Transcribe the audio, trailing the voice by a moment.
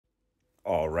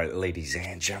All right, ladies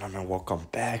and gentlemen, welcome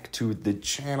back to the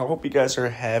channel. Hope you guys are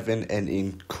having an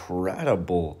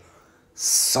incredible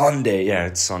Sunday. Yeah,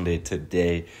 it's Sunday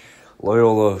today.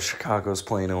 Loyola Chicago's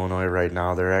playing Illinois right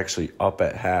now. They're actually up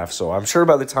at half. So I'm sure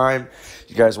by the time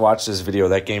you guys watch this video,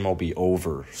 that game will be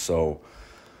over. So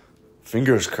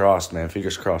fingers crossed, man.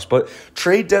 Fingers crossed. But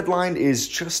trade deadline is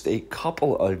just a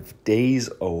couple of days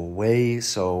away.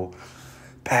 So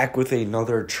back with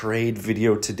another trade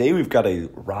video. Today we've got a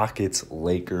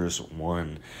Rockets-Lakers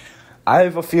one. I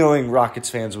have a feeling Rockets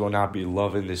fans will not be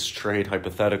loving this trade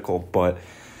hypothetical, but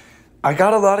I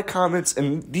got a lot of comments,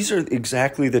 and these are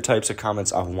exactly the types of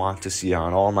comments I want to see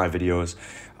on all my videos.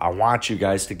 I want you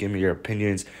guys to give me your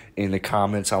opinions in the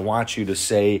comments. I want you to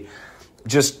say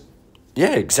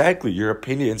exactly your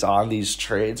opinions on these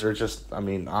trades, or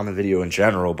on the video in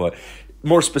general, but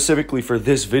more specifically for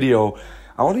this video,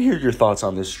 I want to hear your thoughts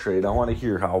on this trade. I want to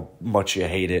hear how much you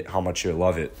hate it, how much you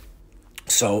love it.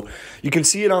 So you can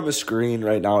see it on the screen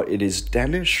right now. It is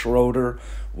Dennis Schroeder,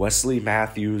 Wesley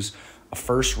Matthews, a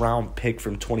first-round pick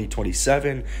from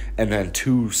 2027, and then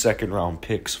 2 second-round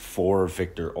picks for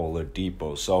Victor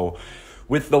Oladipo. So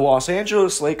with the Los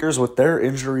Angeles Lakers, with their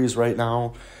injuries right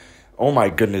now, oh my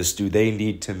goodness, do they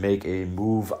need to make a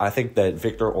move. I think that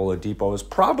Victor Oladipo is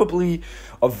probably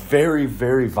a very,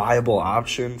 very viable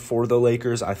option for the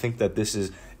Lakers. I think that this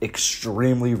is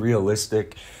extremely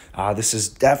realistic. This is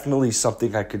definitely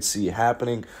something I could see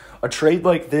happening. A trade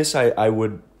like this, I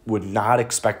would not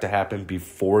expect to happen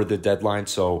before the deadline.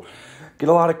 So get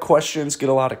a lot of questions, get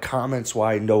a lot of comments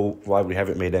why we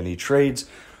haven't made any trades.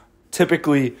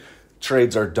 Typically,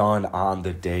 trades are done on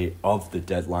the day of the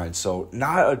deadline. So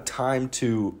not a time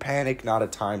to panic, not a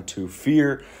time to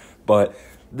fear, but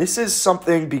this is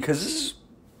something, because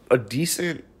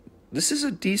this is a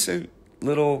decent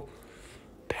little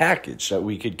package that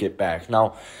we could get back.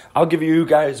 Now, I'll give you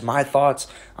guys my thoughts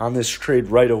on this trade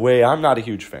right away. I'm not a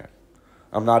huge fan.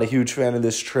 I'm not a huge fan of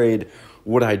this trade.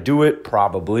 Would I do it?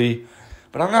 Probably.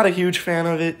 But I'm not a huge fan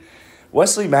of it.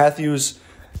 Wesley Matthews,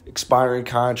 expiring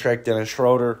contract. Dennis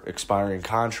Schroeder, expiring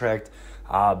contract.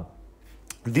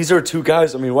 These are two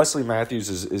guys. I mean, Wesley Matthews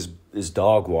is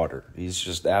dog water. He's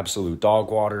just absolute dog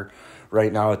water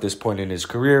right now at this point in his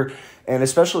career. And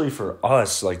especially for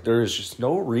us, there is just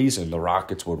no reason the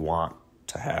Rockets would want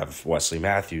to have Wesley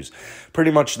Matthews.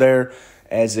 Pretty much there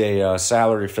as a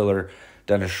salary filler.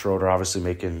 Dennis Schroeder obviously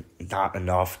making not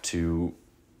enough to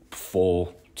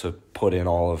put in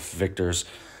all of Victor's.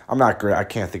 I'm not great. I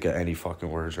can't think of any fucking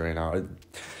words right now.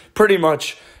 Pretty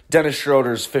much, Dennis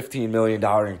Schroeder's $15 million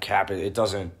in cap.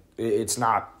 It's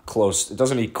not close. It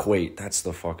doesn't equate. That's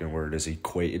the fucking word, is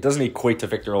equate. It doesn't equate to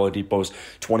Victor Oladipo's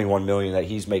 $21 million that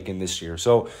he's making this year.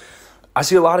 So I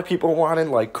see a lot of people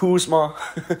wanting Kuzma.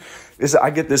 I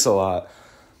get this a lot.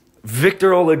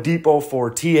 Victor Oladipo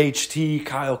for THT,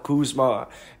 Kyle Kuzma,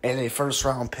 and a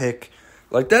first-round pick.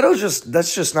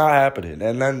 That's just not happening.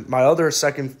 And then my other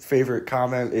second favorite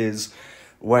comment is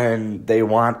when they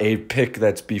want a pick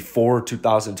that's before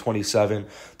 2027.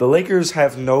 The Lakers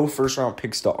have no first-round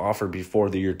picks to offer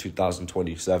before the year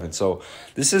 2027. So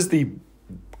this is the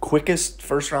quickest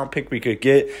first-round pick we could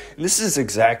get. And this is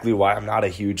exactly why I'm not a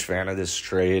huge fan of this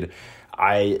trade.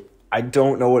 I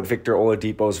don't know what Victor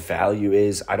Oladipo's value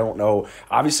is. I don't know.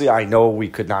 Obviously, I know we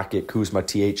could not get Kuzma,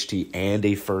 THT, and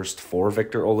a first for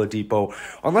Victor Oladipo.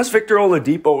 Unless Victor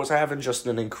Oladipo was having just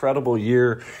an incredible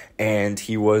year and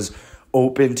he was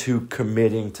open to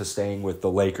committing to staying with the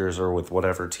Lakers or with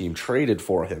whatever team traded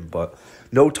for him. But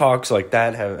no talks like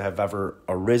that have ever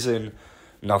arisen.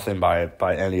 Nothing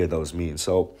by any of those means.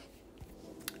 So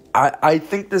I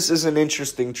think this is an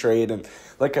interesting trade, and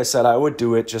like I said, I would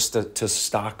do it just to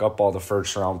stock up all the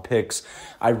first-round picks.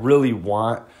 I really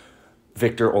want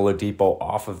Victor Oladipo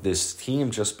off of this team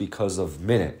just because of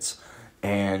minutes.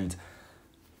 And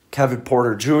Kevin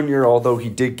Porter Jr., although he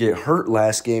did get hurt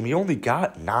last game, he only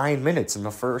got 9 minutes in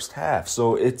the first half.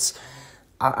 So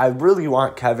I really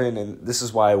want Kevin, and this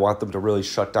is why I want them to really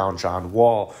shut down John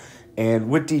Wall. And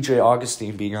with DJ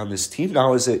Augustine being on this team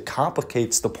now, it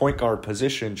complicates the point guard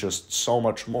position just so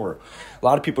much more. A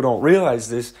lot of people don't realize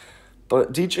this,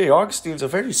 but DJ Augustine's a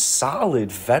very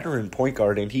solid veteran point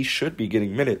guard, and he should be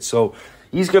getting minutes. So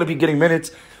he's going to be getting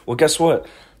minutes. Well, guess what?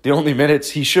 The only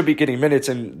minutes he should be getting minutes,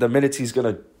 and the minutes he's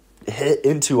going to hit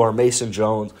into are Mason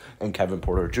Jones and Kevin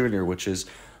Porter Jr., which is,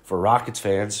 for Rockets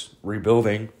fans,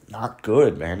 rebuilding, not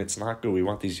good, man. It's not good. We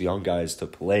want these young guys to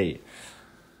play.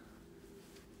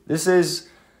 This is,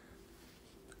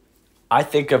 I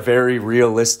think, a very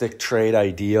realistic trade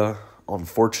idea,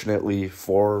 unfortunately,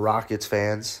 for Rockets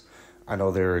fans. I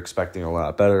know they're expecting a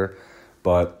lot better,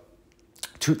 but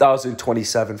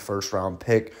 2027 first-round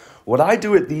pick. What I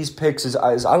do at these picks is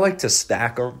I like to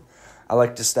stack them. I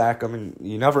like to stack them, and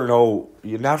you never know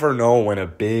when a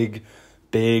big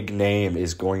name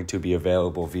is going to be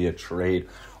available via trade.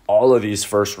 All of these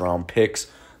first-round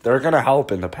picks, they're going to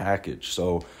help in the package.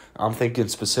 So I'm thinking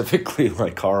specifically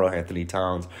like Karl-Anthony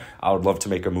Towns. I would love to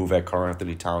make a move at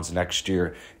Karl-Anthony Towns next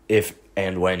year if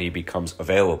and when he becomes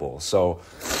available. So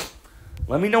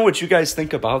let me know what you guys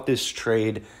think about this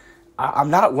trade. I'm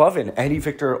not loving any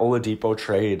Victor Oladipo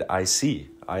trade I see.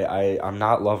 I'm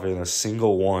not loving a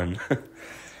single one.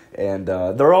 And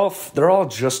they're all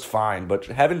just fine. But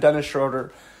having Dennis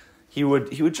Schroeder, he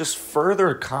would just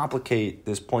further complicate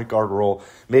this point guard role.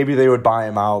 Maybe they would buy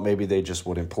him out. Maybe they just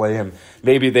wouldn't play him.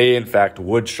 Maybe they, in fact,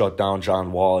 would shut down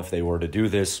John Wall if they were to do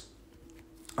this.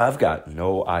 I've got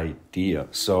no idea.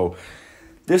 So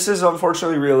this is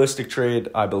unfortunately a realistic trade,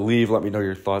 I believe. Let me know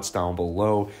your thoughts down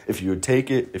below. If you would take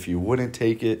it, if you wouldn't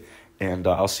take it. And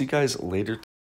I'll see you guys later